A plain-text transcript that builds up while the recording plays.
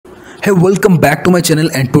Hey, welcome back to my channel,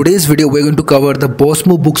 and today's video we're going to cover the Boss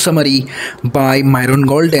Move book summary by Myron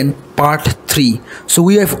Golden, part 3. So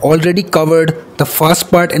we have already covered the first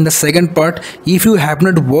part and the second part. If you have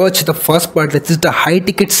not watched the first part, that is the high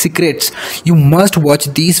ticket secrets, you must watch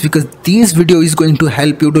these because this video is going to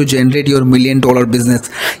help you to generate your $1 million business.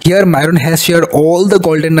 Here Myron has shared all the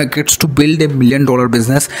golden nuggets to build $1 million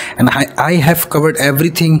business, and I have covered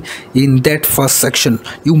everything in that first section.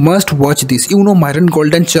 You must watch this. You know, Myron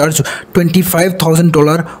Golden charged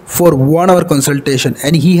 $25,000 for 1 hour consultation,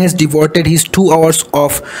 and he has devoted his 2 hours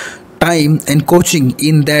of time and coaching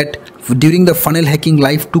in that during the funnel hacking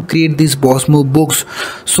life to create these Boss Move books.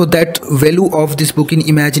 So that value of this book, in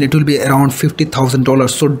imagine it will be around $50,000.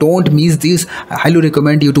 So don't miss this. I highly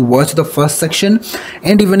recommend you to watch the first section,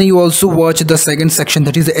 and even you also watch the second section,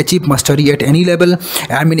 that is achieve mastery at any level.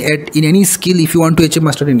 I mean in any skill. If you want to achieve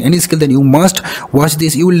mastery in any skill, then you must watch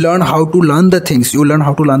this. You will learn how to learn the things.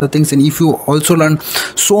 And if you also learn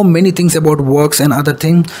so many things about works and other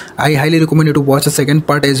things, I highly recommend you to watch the second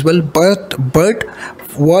part as well. But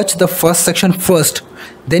watch the first section first,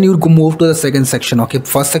 then you move to the second section. Okay,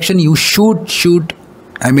 first section you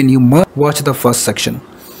you must watch the first section.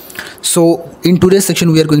 So in today's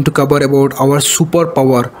section we are going to cover about our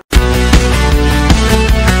superpower.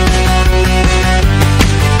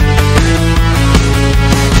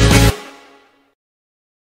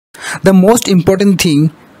 The most important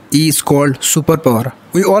thing is called superpower.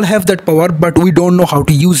 We all have that power, but we don't know how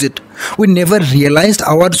to use it. We never realized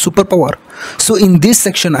our superpower. So in this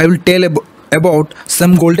section I will tell about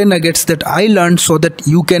some golden nuggets that I learned so that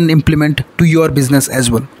you can implement to your business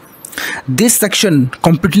as well. This section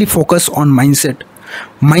completely focus on mindset.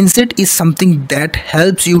 Mindset is something that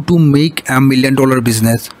helps you to make $1 million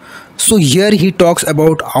business. So here he talks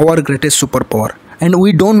about our greatest superpower, and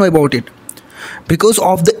we don't know about it. Because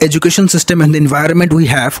of the education system and the environment we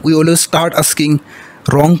have, we always start asking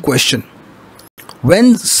wrong question.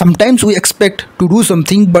 When sometimes we expect to do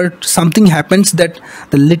something, but something happens that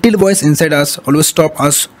the little voice inside us always stop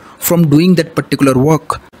us from doing that particular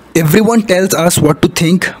work. Everyone tells us what to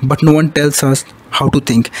think, but no one tells us how to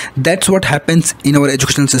think. That's what happens in our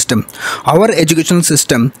education system. Our education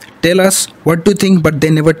system tell us what to think, but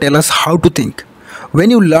they never tell us how to think.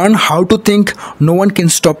 When you learn how to think, no one can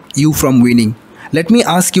stop you from winning. Let me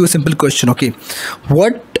ask you a simple question, okay?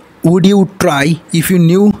 What would you try if you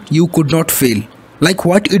knew you could not fail? Like,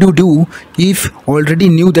 what would you do if already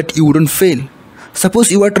knew that you wouldn't fail?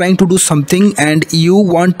 Suppose you are trying to do something and you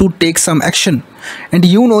want to take some action, and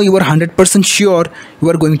you know you are 100% sure you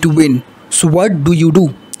are going to win. So what do?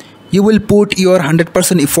 You will put your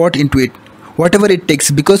 100% effort into it, whatever it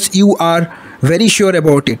takes, because you are very sure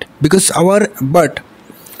about it. Because our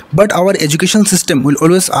education system will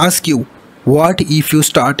always ask you, what if you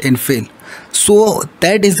start and fail? So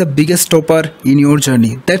that is the biggest stopper in your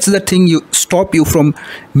journey. That's the thing you stop you from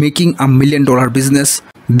making $1 million business.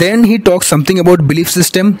 Then he talks something about belief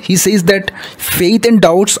system. He says that faith and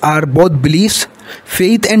doubts are both beliefs.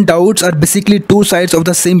 Faith and doubts are basically two sides of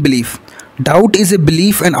the same belief. Doubt is a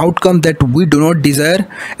belief and outcome that we do not desire,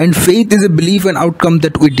 and faith is a belief and outcome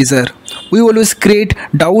that we desire. We always create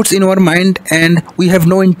doubts in our mind, and we have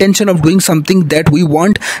no intention of doing something that we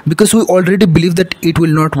want because we already believe that it will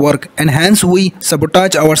not work, and hence we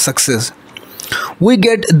sabotage our success. We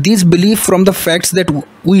get this belief from the facts that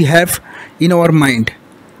we have in our mind.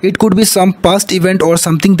 It could be some past event or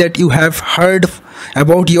something that you have heard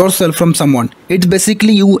about yourself from someone. It's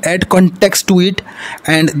basically you add context to it,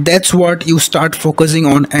 and that's what you start focusing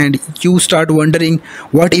on, and you start wondering,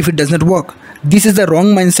 what if it does not work? This is the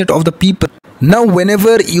wrong mindset of the people. Now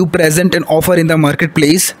whenever you present an offer in the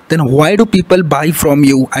marketplace, then why do people buy from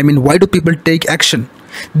you? Why do people take action?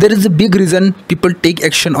 There is a big reason people take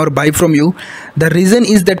action or buy from you. The reason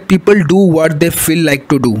is that people do what they feel like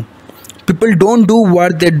to do. People don't do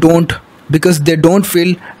what they don't because they don't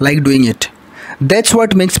feel like doing it. That's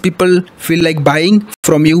what makes people feel like buying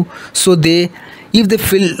from you. So if they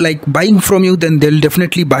feel like buying from you, then they'll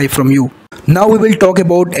definitely buy from you. Now we will talk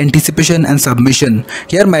about anticipation and submission.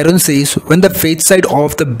 Here Myron says, when the faith side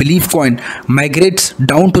of the belief coin migrates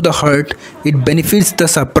down to the heart, it benefits the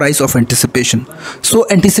surprise of anticipation. So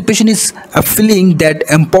anticipation is a feeling that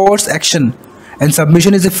empowers action, and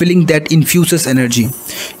submission is a feeling that infuses energy.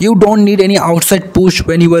 You don't need any outside push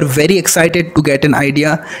when you are very excited to get an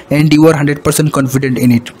idea and you are 100% confident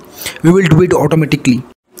in it. We will do it automatically.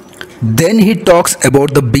 Then he talks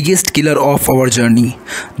about the biggest killer of our journey.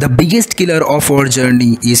 The biggest killer of our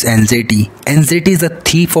journey is anxiety. Anxiety is a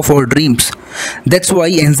thief of our dreams. That's why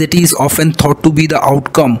anxiety is often thought to be the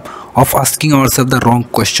outcome of asking ourselves the wrong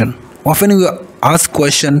question. Often we ask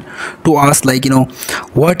question to ask like,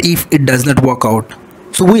 what if it does not work out?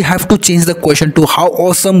 So we have to change the question to how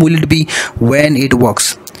awesome will it be when it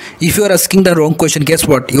works. If you are asking the wrong question, guess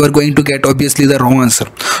what? You are going to get obviously the wrong answer.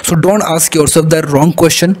 So don't ask yourself the wrong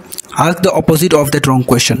question. Ask the opposite of that wrong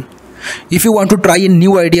question. If you want to try a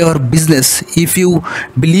new idea or business, if you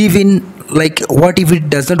believe in like what if it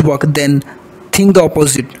does not work, then think the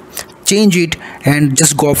opposite. Change it and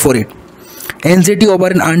just go for it. Anxiety over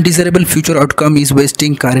an undesirable future outcome is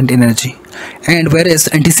wasting current energy, and whereas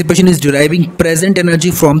anticipation is deriving present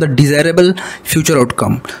energy from the desirable future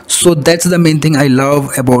outcome. So that's the main thing I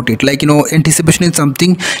love about it. Like, anticipation is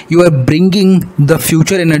something you are bringing the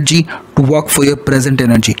future energy to work for your present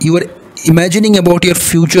energy. You are imagining about your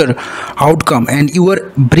future outcome and you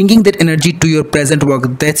are bringing that energy to your present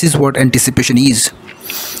work. That is what anticipation is.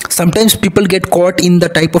 Sometimes people get caught in the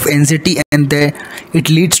type of anxiety and it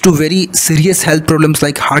leads to very serious health problems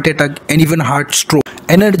like heart attack and even heart stroke.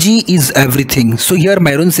 Energy is everything. So here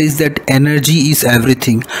Myron says that energy is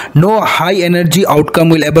everything. No high energy outcome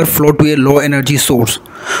will ever flow to a low energy source.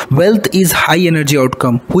 Wealth is high energy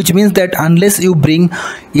outcome, which means that unless you bring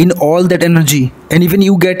in all that energy and even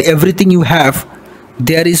you get everything you have,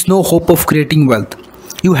 there is no hope of creating wealth.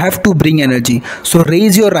 You have to bring energy. So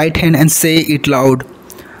raise your right hand and say it loud.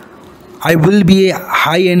 I will be a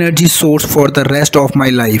high energy source for the rest of my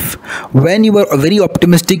life. When you are very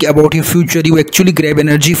optimistic about your future, you actually grab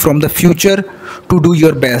energy from the future to do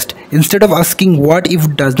your best. Instead of asking what if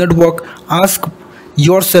it does not work, ask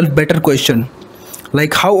yourself better question.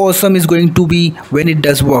 Like how awesome is going to be when it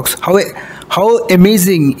does works? How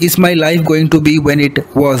amazing is my life going to be when it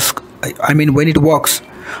works? When it works.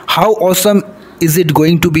 How awesome is it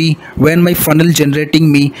going to be when my funnel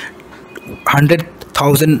generating me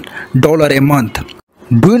 $100,000 a month?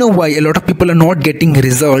 Do you know why a lot of people are not getting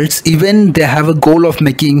results even they have a goal of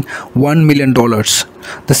making $1 million?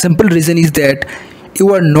 The simple reason is that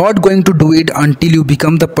you are not going to do it until you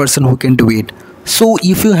become the person who can do it. So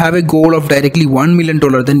if you have a goal of directly $1 million,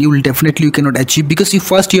 then you cannot achieve, because you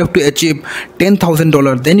have to achieve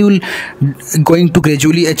 $10,000, then you will going to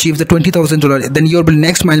gradually achieve the $20,000, then your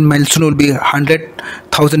next milestone will be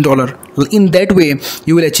 $100,000. In that way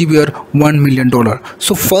you will achieve your $1 million.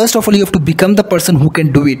 So first of all, you have to become the person who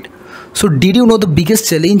can do it. So did you know the biggest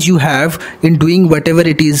challenge you have in doing whatever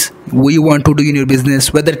it is you want to do in your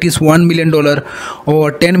business, whether it is $1 million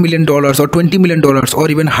or $10 million or $20 million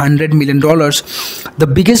or even $100 million? The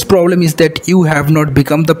biggest problem is that you have not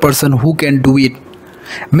become the person who can do it.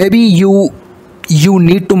 Maybe you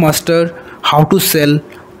need to master how to sell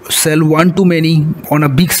one to many on a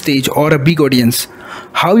big stage or a big audience,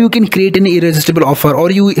 how you can create an irresistible offer,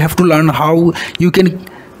 or you have to learn how you can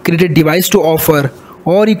create a device to offer,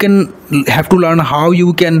 or you can have to learn how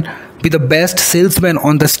you can be the best salesman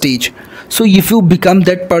on the stage. So if you become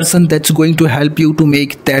that person, that's going to help you to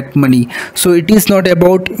make that money. So it is not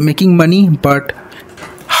about making money, but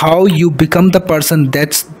how you become the person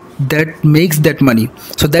that makes that money.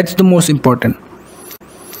 So that's the most important.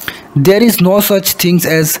 There is no such things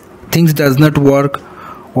as things does not work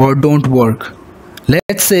or don't work.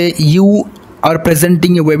 Let's say you are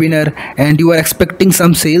presenting a webinar and you are expecting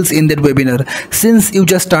some sales in that webinar. Since you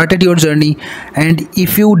just started your journey, and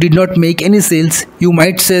if you did not make any sales, you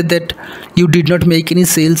might say that you did not make any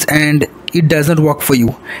sales and it does not work for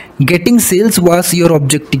you. Getting sales was your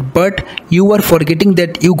objective, but you are forgetting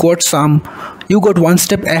that you got one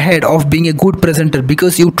step ahead of being a good presenter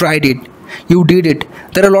because you tried it. You did it.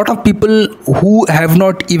 There are a lot of people who have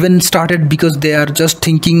not even started because they are just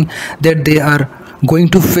thinking that they are going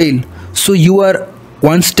to fail. So you are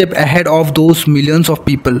one step ahead of those millions of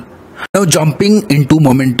people. Now jumping into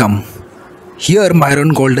momentum. Here Myron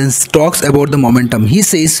Golden talks about the momentum. He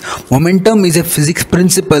says momentum is a physics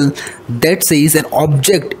principle that says an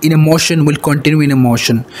object in a motion will continue in a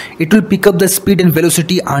motion. It will pick up the speed and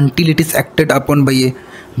velocity until it is acted upon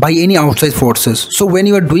by any outside forces. So when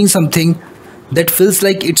you are doing something that feels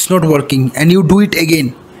like it's not working and you do it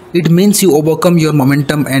again, it means you overcome your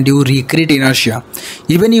momentum and you recreate inertia.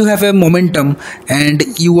 Even you have a momentum and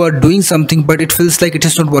you are doing something but it feels like it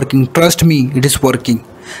is not working, trust me, it is working.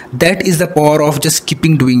 That is the power of just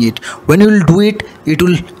keeping doing it. When you will do it, it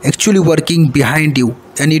will actually working behind you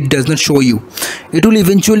and it does not show you. It will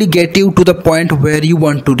eventually get you to the point where you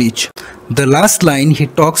want to reach. The last line he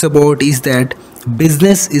talks about is that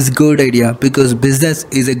business is good idea because business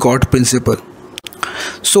is a God principle.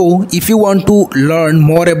 So if you want to learn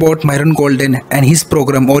more about Myron Golden and his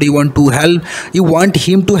program, or you want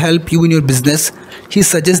him to help you in your business, he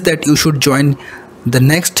suggests that you should join the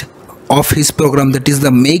next of his program, that is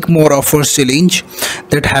the Make More Offers challenge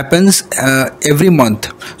that happens every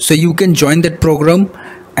month. So you can join that program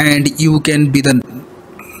and you can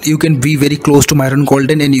be very close to Myron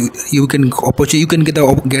Golden, and you can get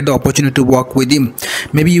the opportunity to work with him.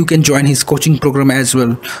 Maybe you can join his coaching program as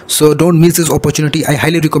well. So don't miss this opportunity. I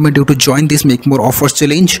highly recommend you to join this Make More Offers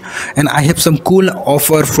challenge, and I have some cool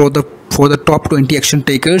offer for the top 20 action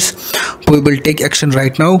takers who will take action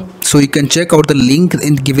right now. So you can check out the link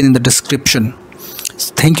given in the description.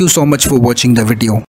 Thank you so much for watching the video.